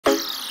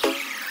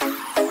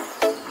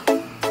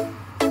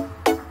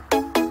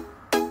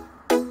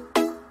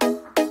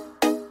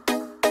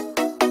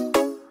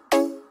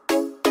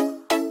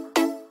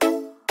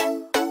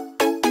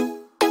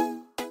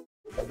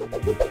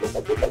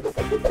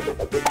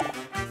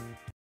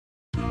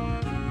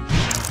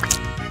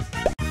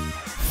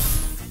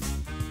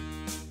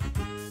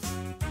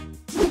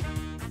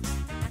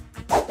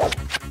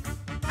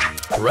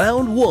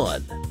Round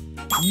 1.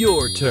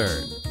 Your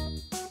turn.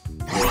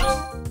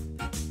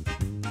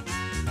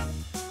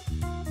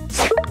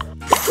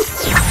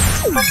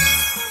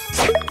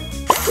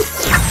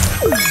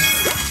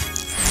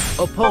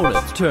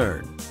 Opponent's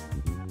turn.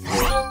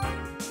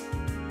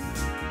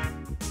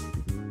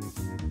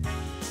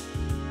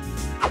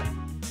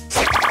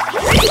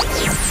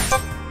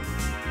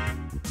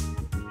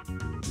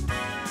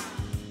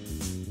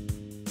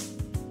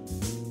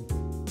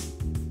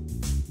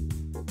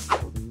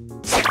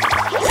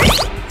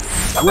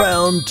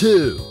 Round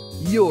 2.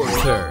 Your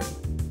turn.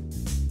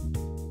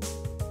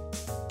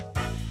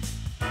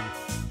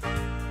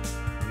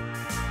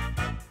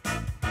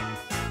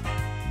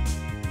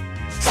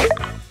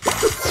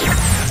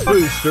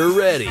 Booster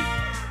ready.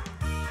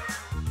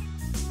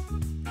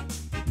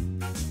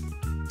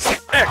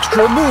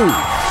 Extra move.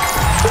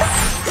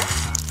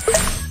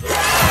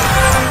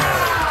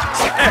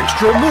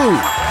 Extra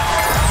move.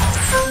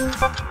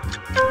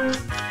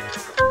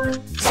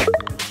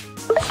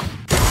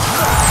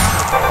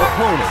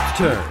 Opponent's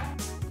turn.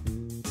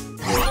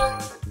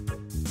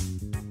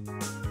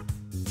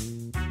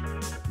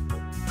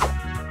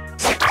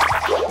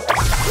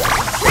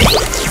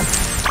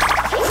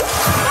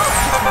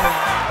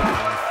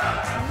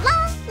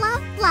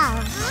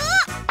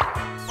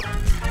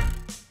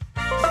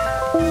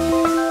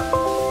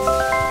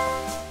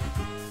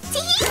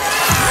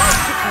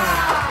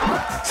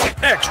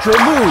 Extra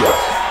move!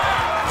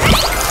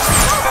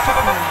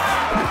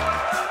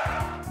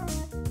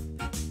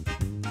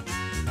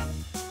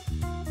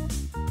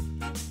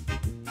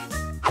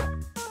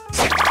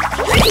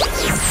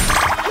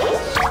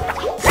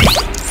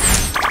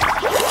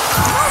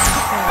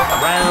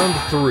 Round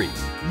 3.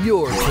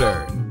 Your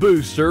turn.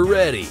 Booster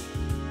ready.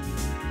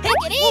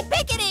 Pickety,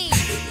 pickety!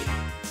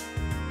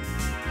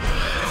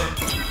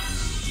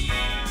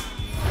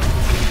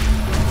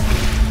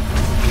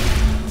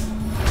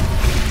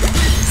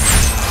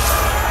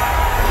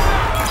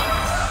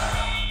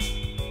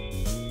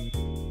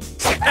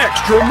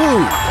 Extra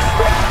move!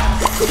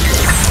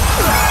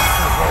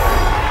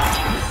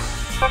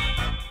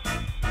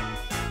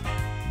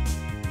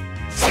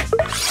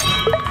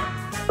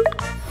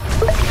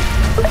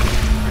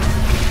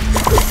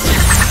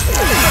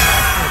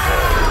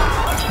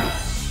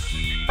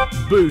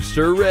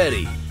 Booster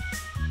ready.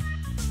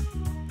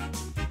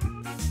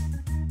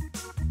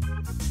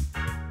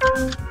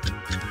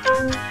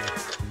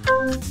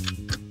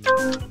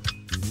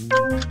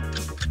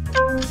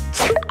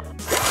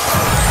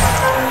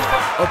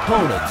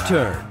 Opponent's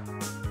turn.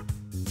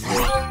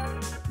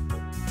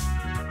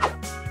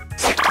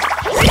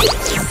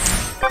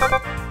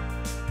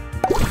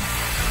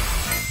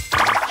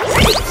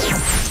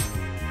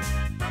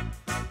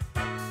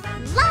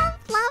 Love,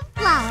 love,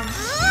 love.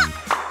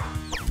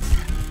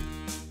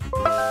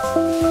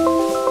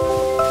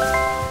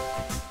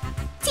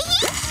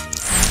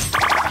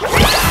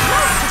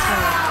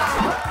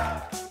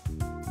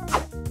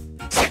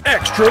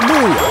 Extra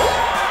move!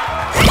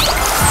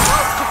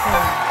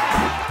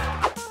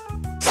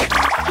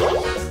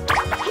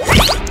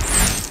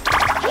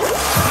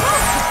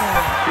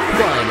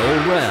 Final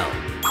round.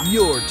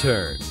 Your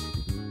turn.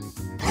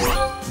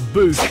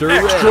 Booster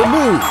extra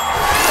move!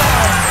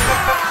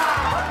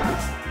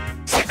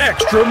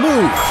 Extra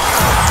move!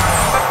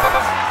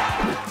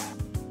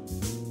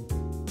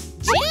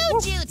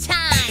 Juju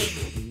time!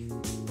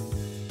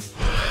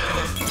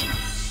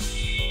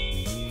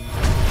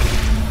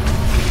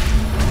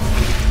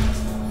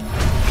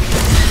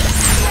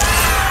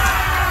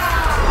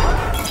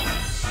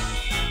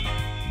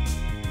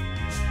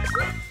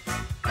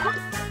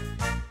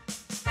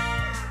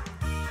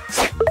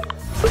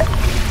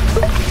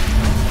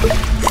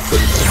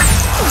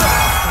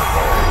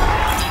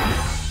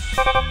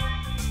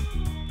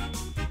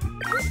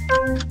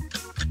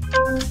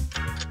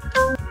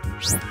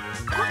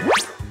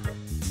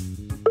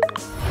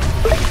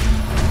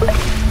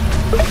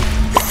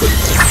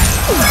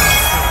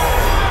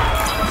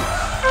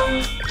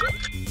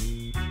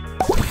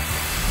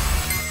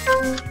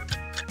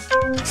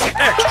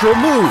 Extra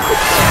move!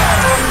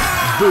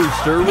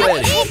 Booster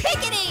ready! Pickety,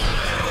 pickety!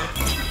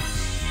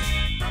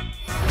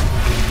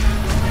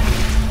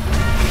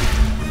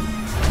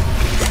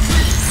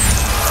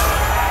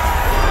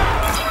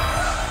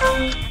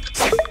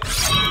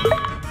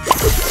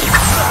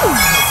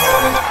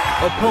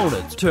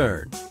 Opponent's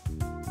turn.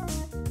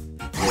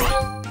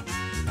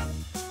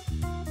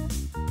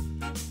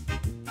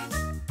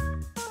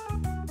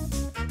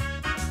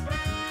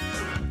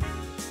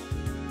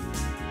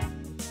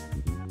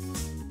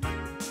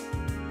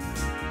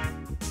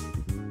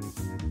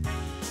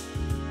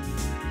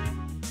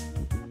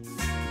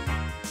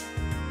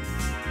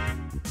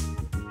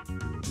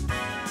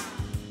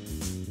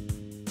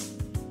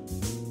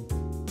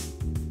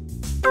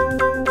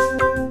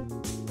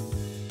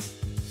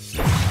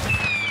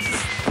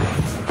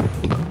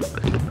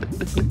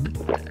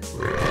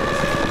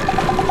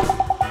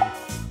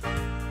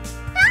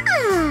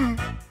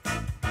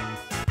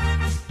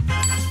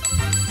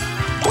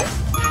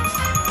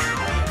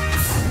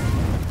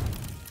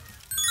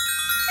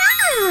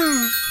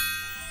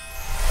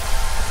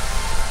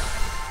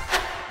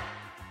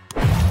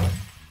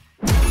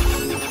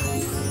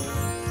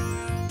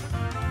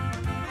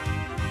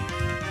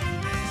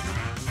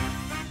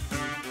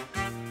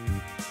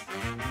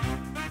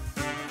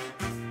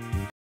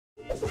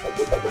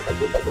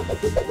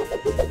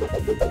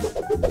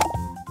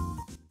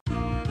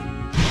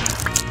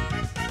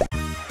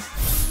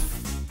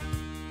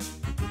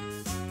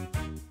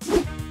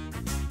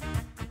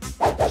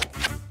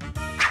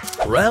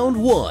 Round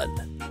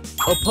 1.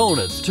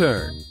 Opponent's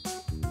turn.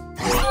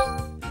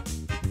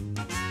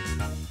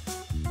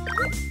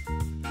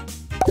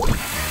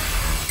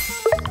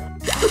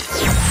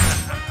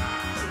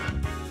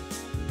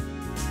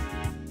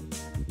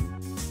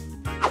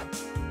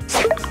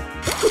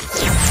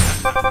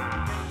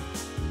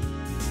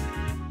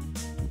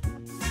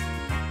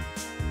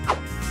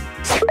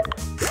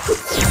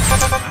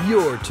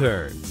 Your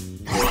turn.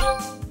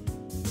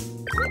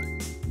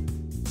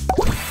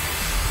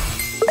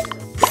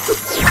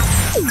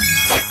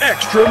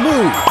 Extra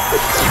move.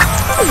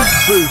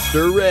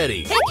 Booster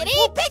ready.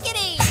 Pickety,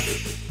 pickety.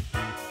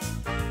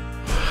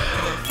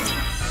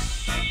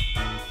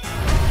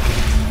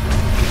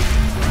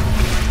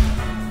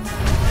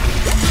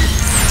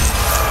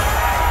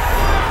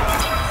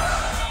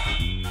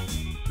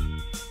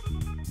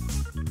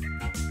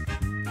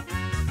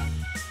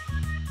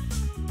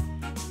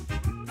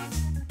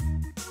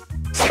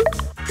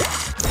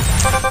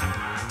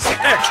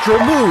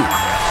 Extra move.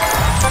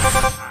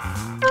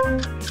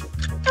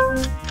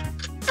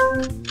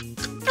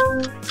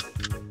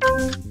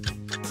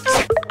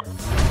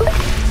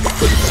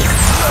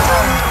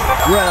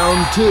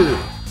 Round 2.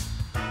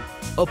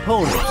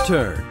 Opponent's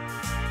turn.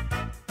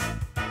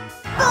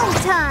 Go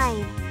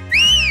time.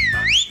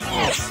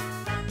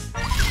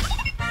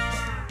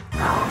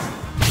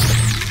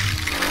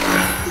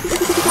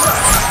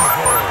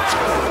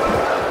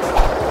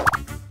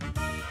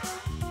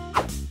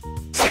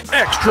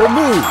 Extra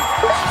move.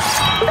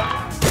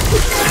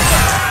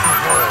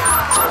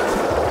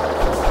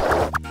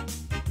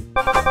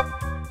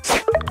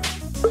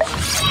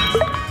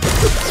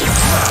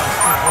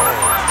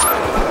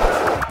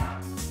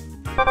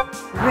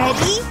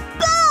 Ready?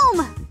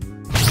 Boom!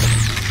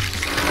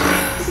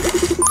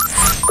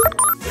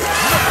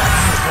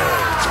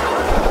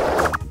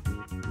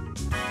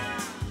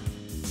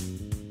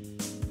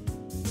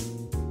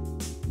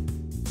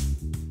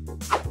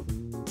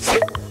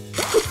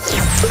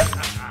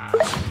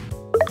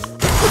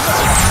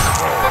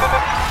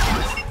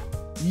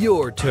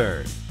 Your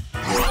turn.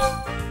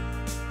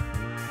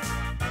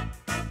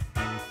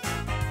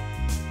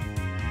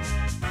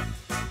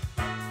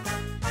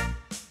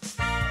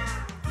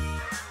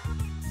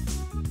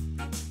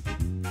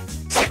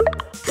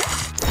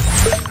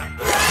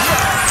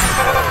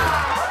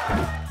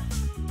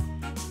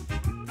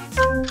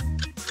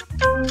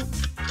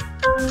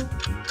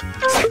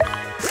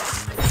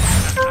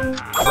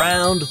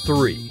 Round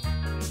 3.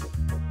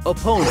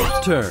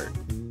 Opponent's turn.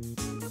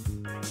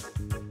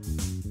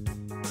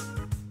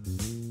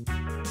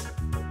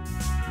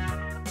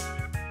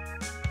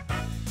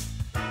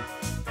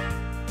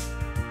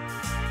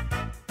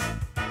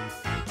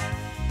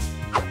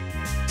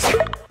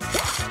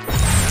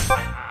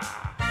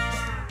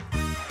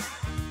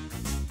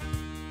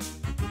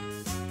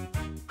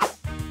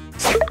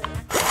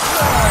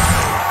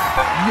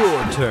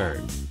 Your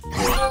turn.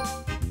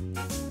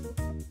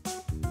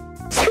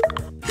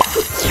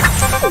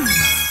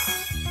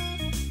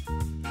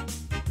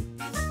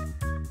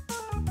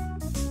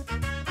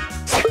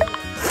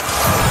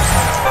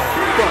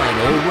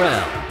 Final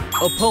round.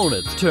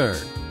 Opponent's turn.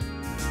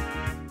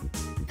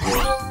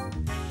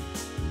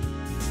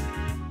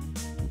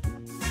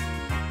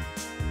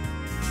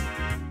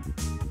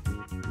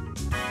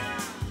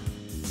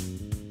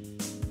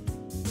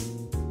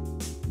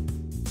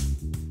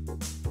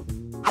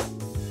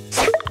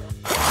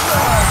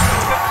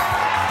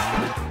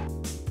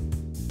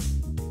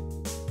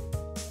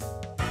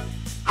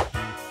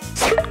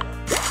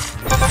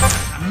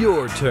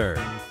 Your turn.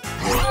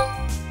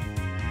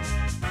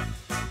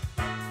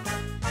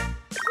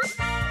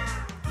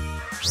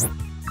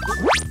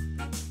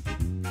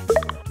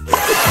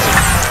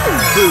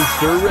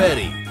 Booster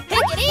ready.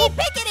 Pickety,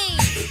 pickety.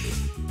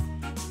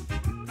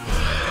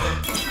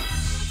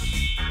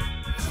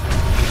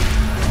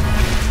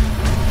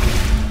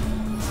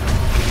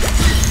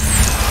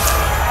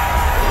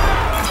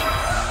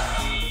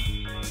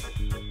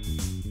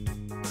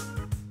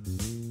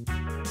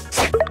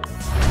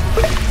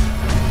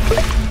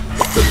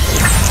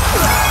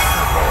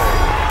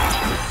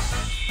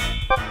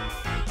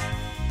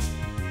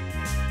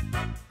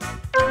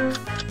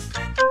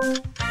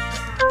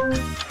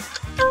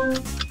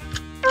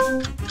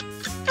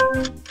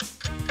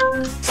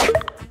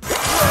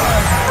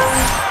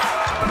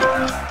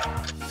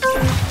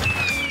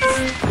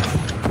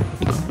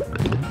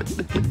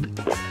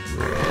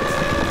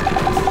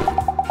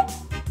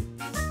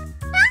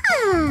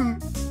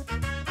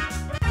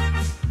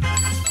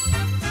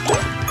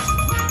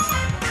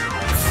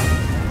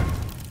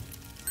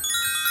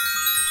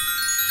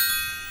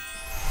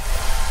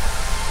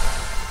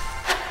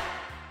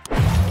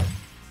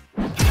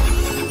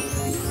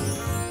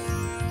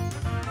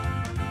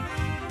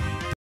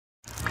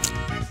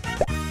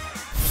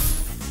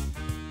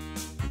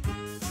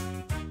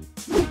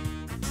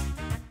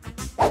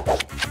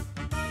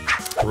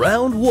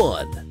 Round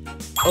 1.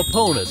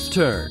 Opponent's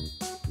turn.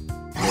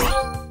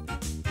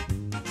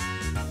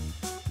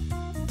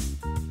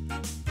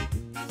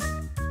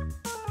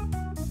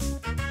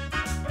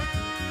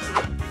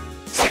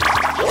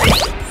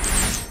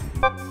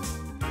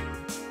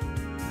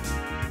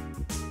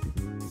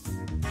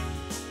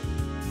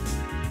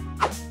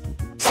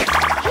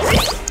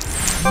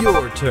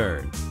 Your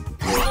turn.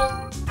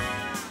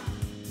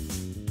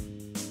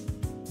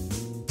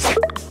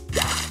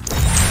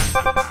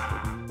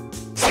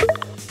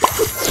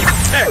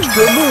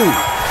 Extra move.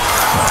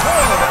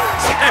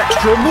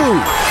 Extra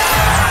move.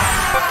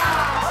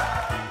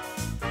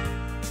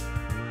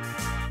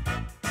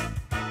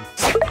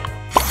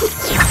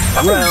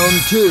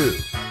 Round 2.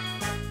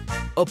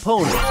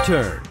 Opponent's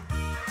turn.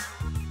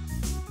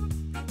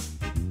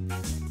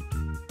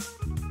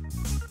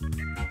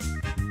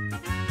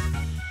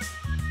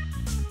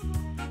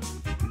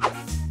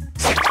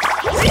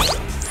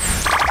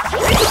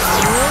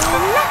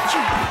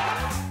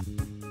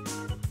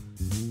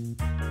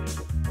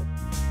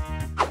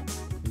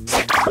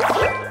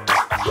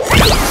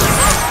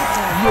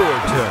 Your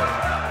turn.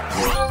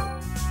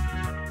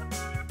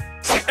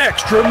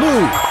 Extra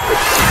move.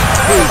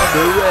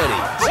 Booster ready.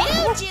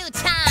 Juju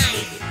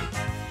time!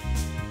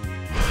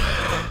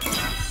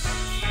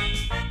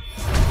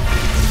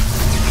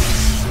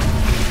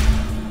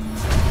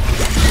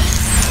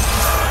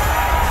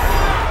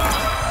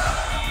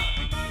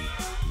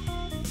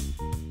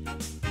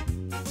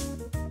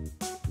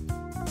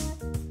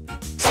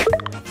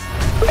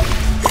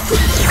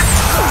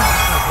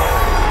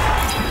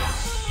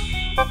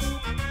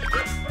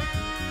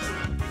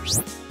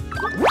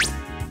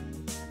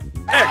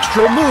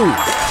 Extra move.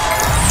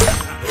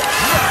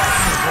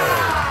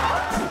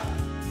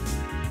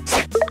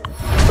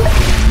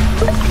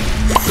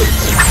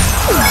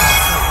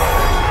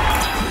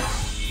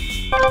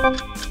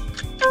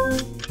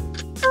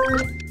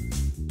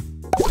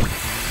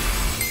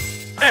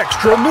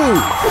 Extra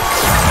move.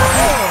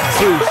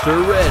 Booster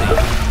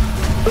ready.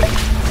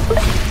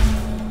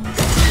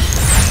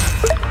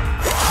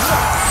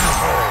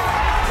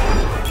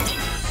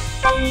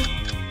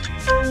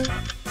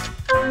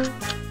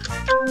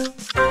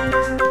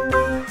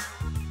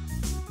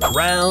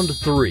 Round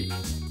 3.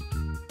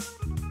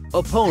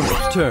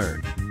 Opponent's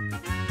turn.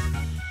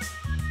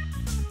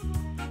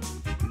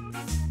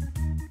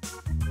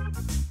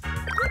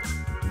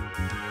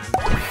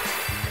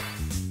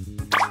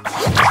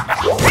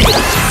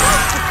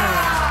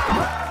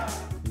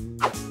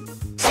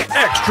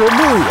 Extra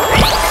move.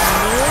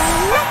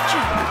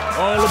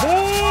 All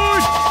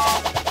aboard!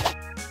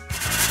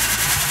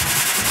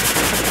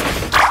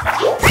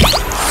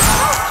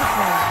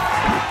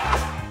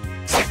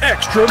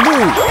 Extra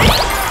move.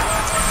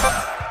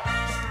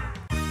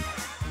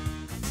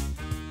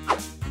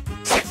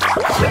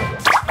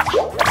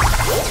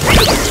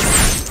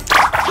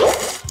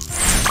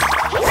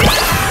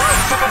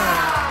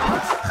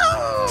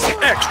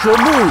 Extra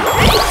move.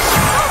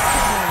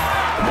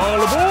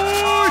 All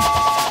aboard!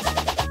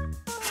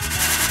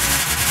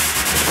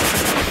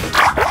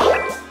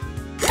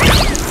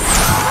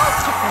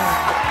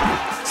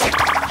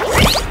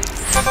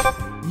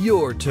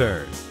 Your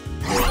turn.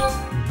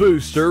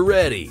 Booster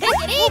ready.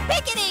 Pickety,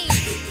 pickety!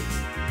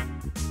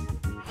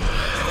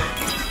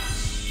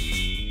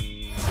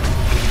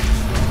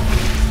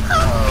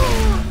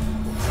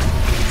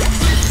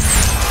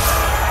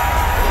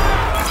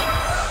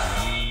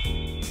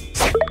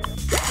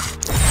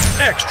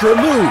 Extra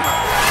move.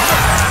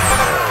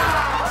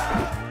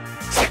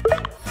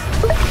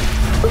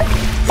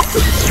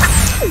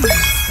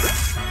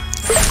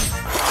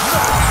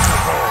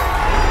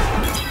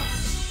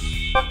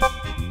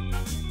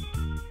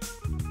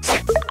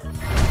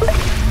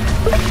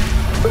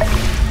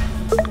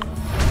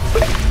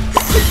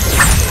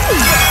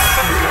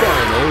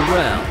 Final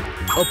round.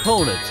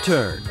 Opponent's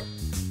turn.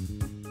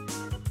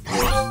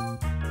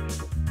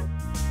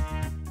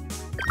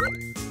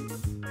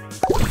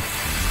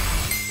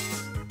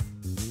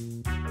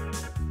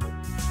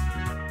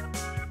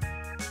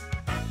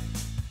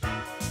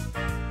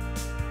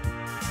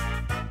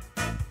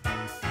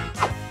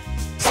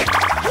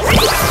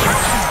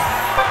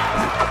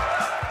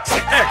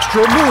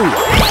 Extra move.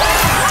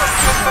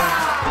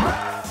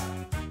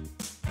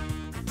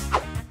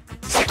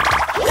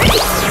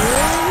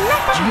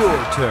 Your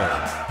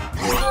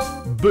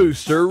turn.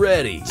 Booster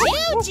ready.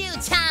 Juju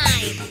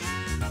time!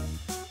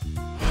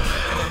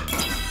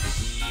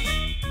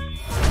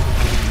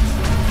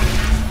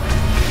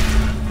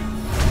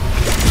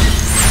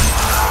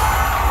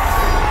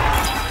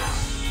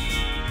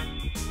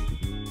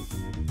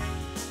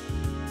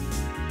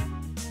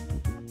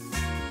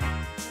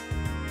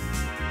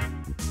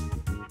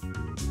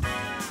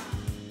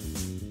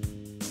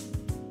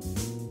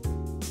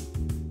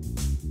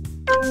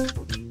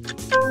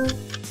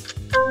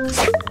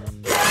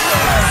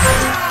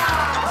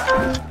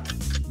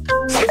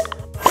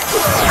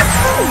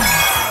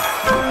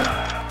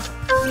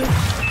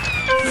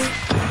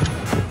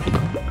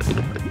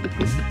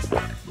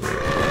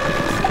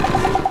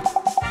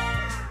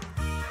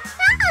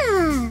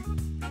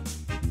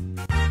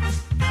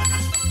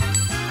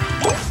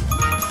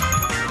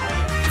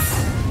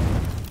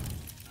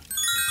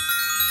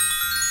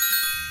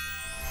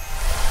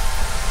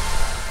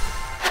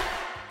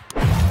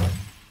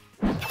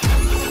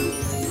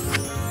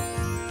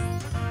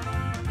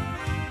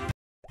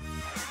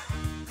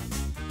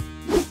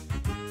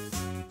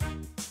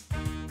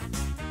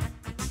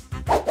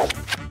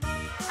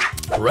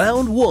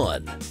 Round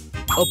 1.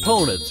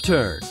 Opponent's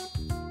turn.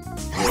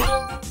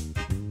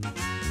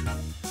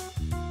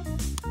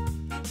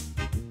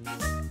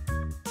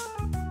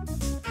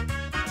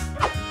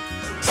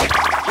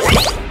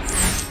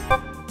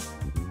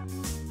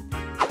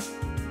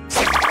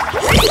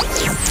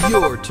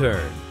 Your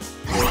turn.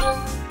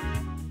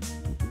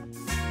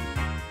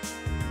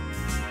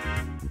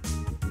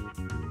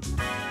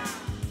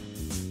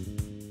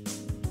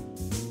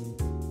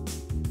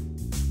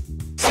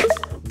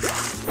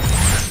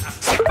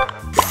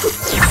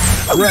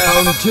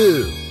 Round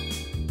 2.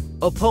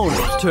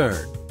 Opponent's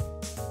turn.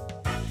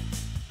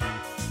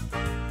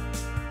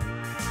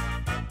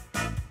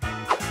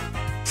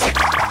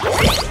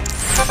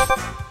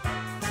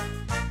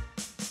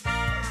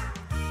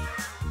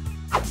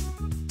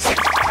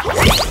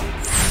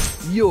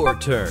 Your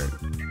turn.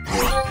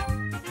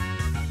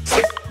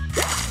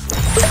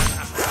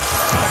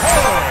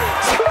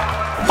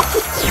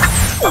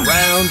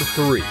 Round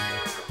 3.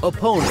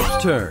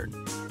 Opponent's turn.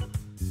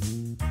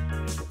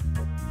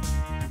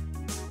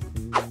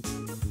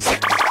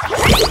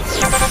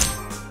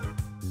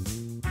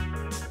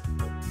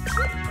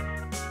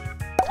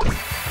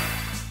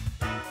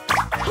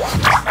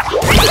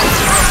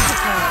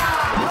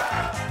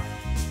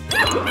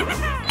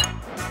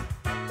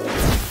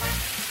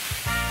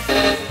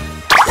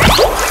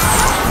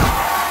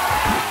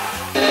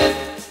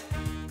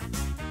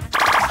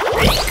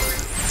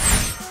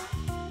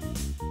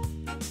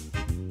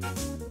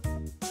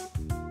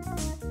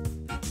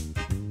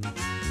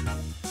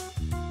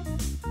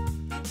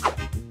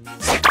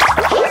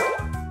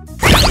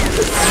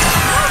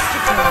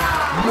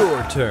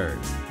 Your turn.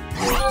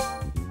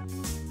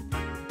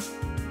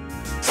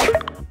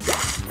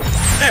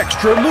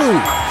 Extra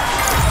move.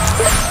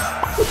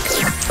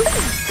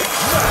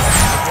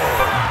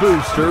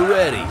 Booster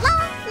ready.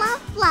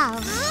 Love,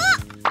 love,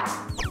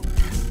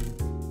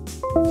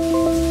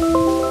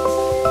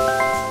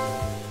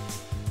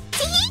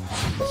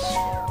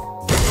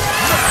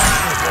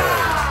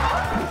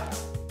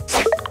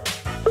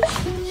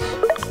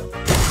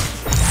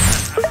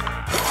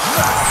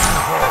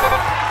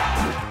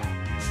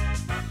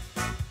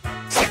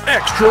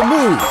 Extra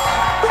move.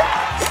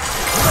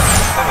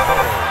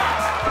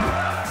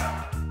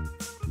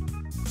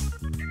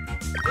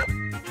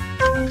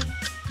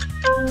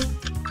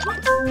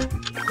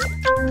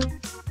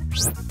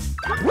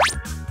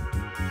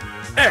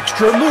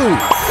 Extra move.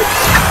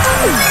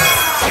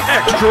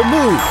 Extra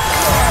move.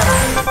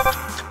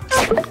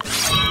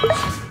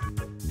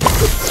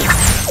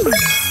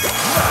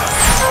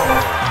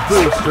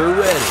 Booster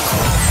ready.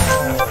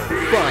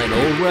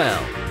 Final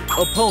round.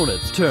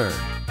 Opponent's turn.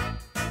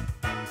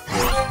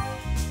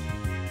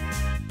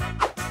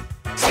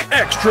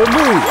 Extra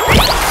move.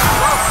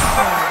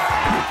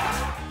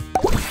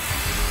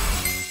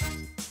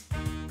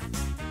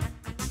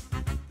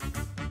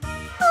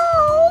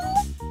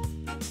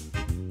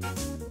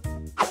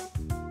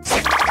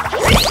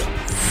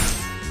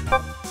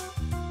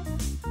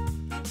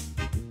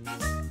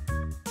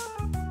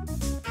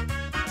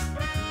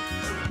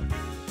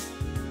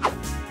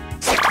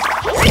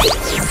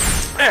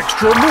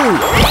 Extra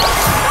move.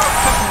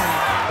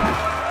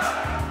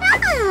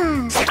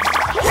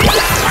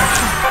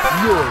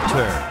 Your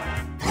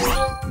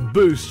turn.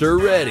 Booster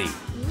ready.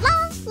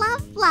 love,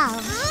 love,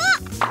 love.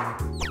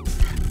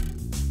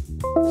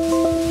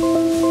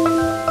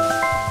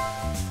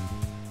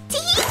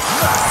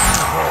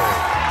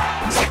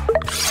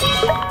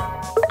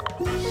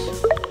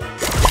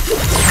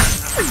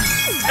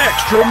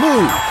 Extra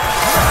move.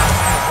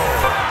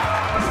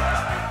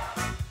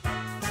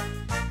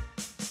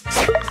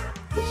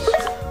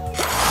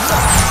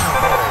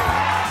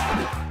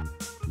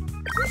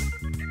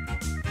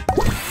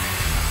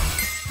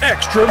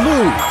 Extra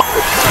move.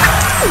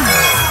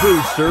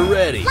 Booster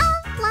ready.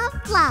 Love,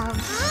 love, love.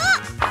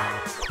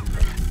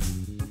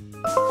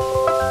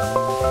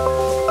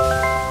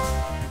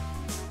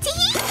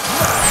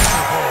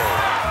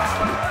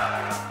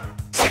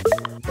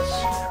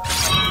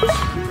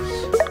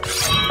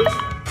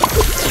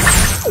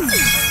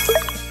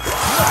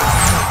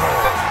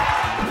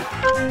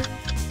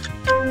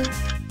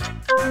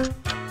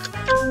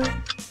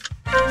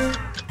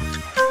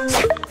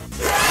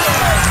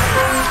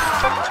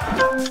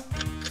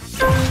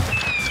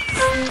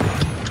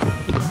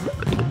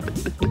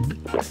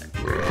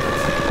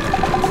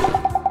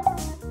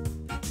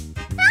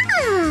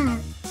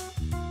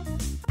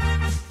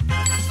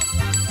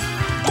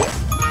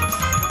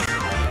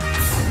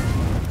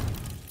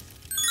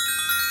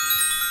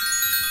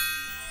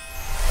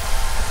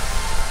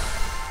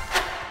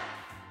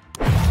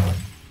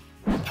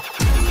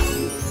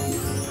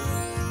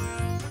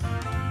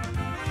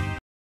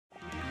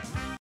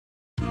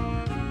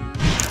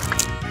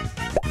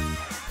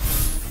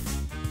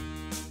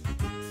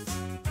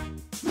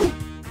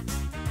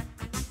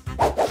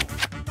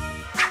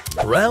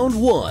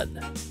 Round 1.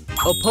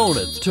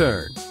 Opponent's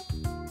turn.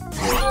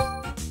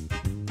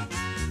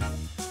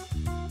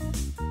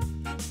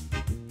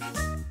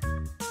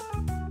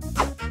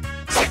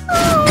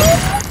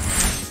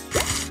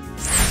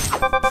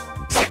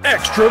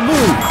 Extra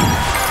move.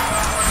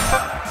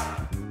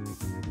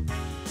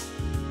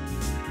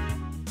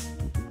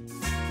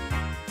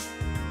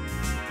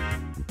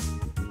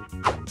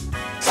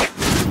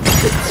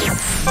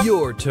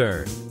 Your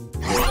turn.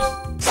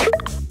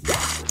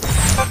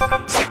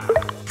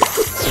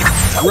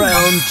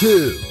 Round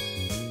 2.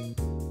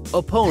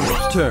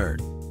 Opponent's turn.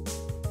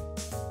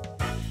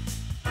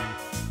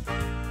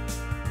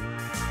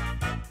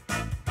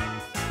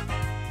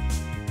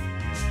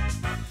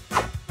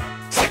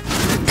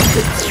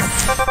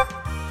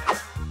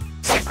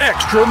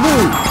 Extra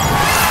move.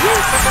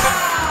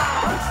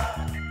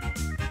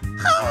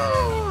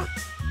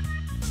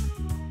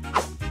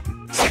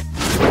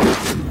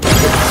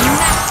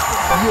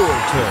 Your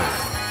turn.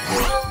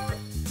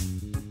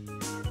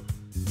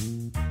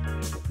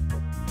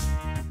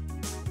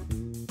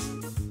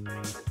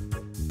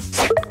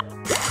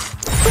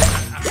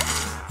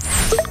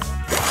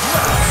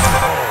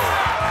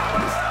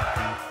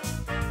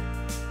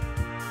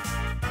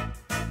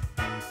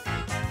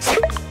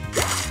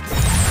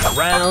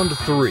 Round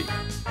 3.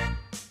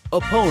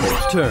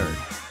 Opponent's turn.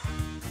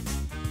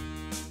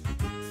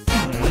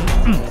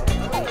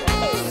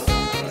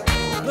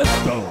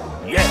 Let's go.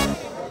 Yeah.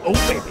 Oh,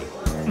 baby.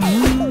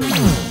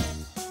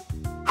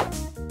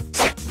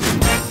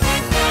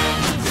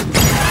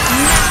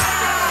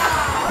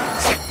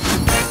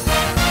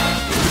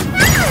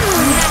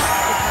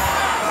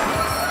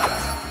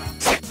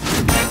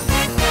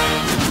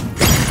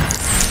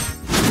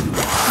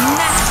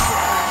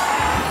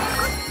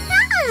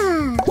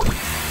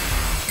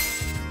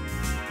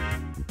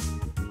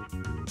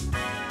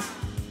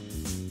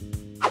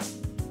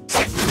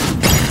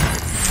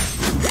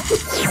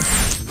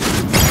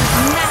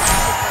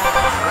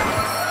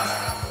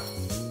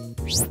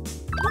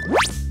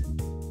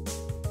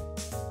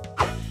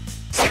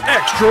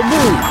 Extra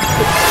move.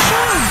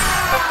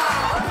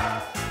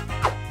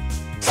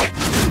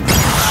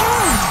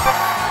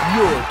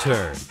 Your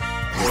turn.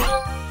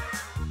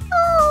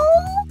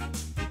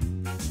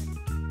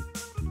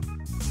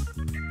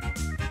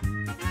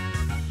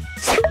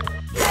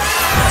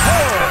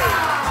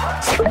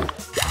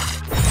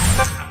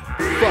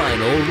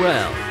 Final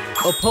round.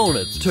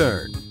 Opponent's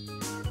turn.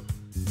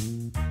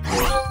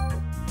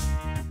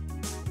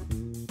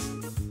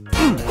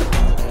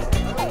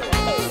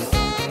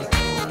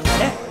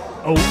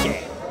 Oh, yeah.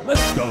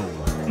 Let's go.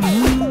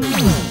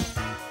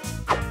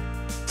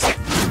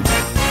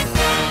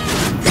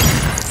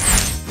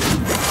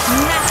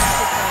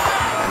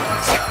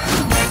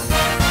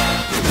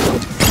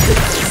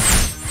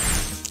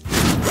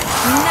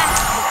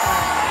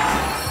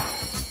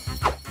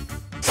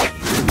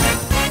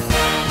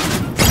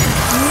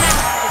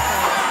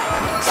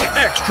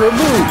 Extra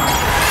move.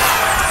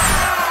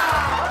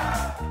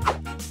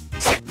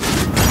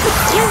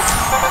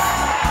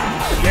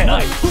 Yeah.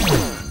 Nice.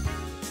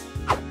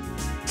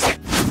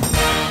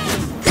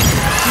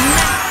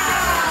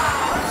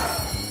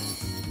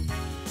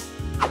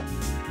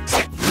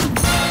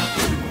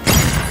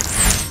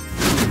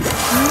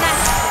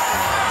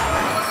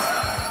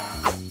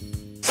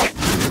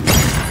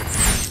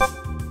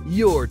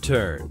 Your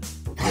turn.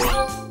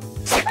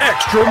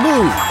 Extra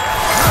move.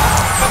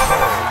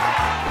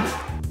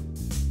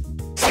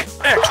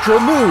 Extra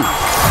move.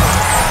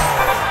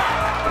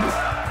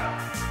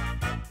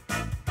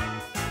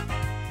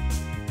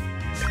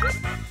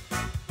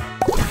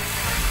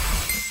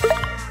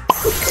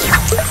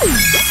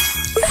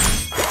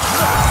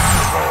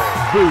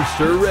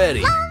 Booster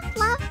ready. Love,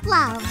 love,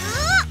 love.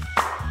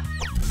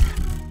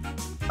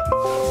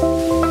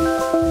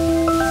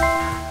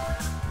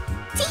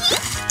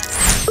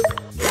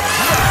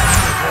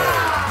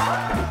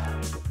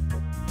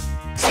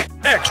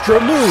 Extra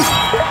move.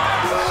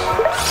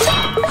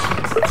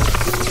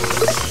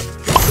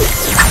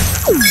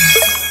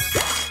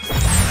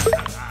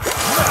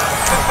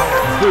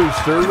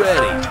 Booster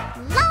ready.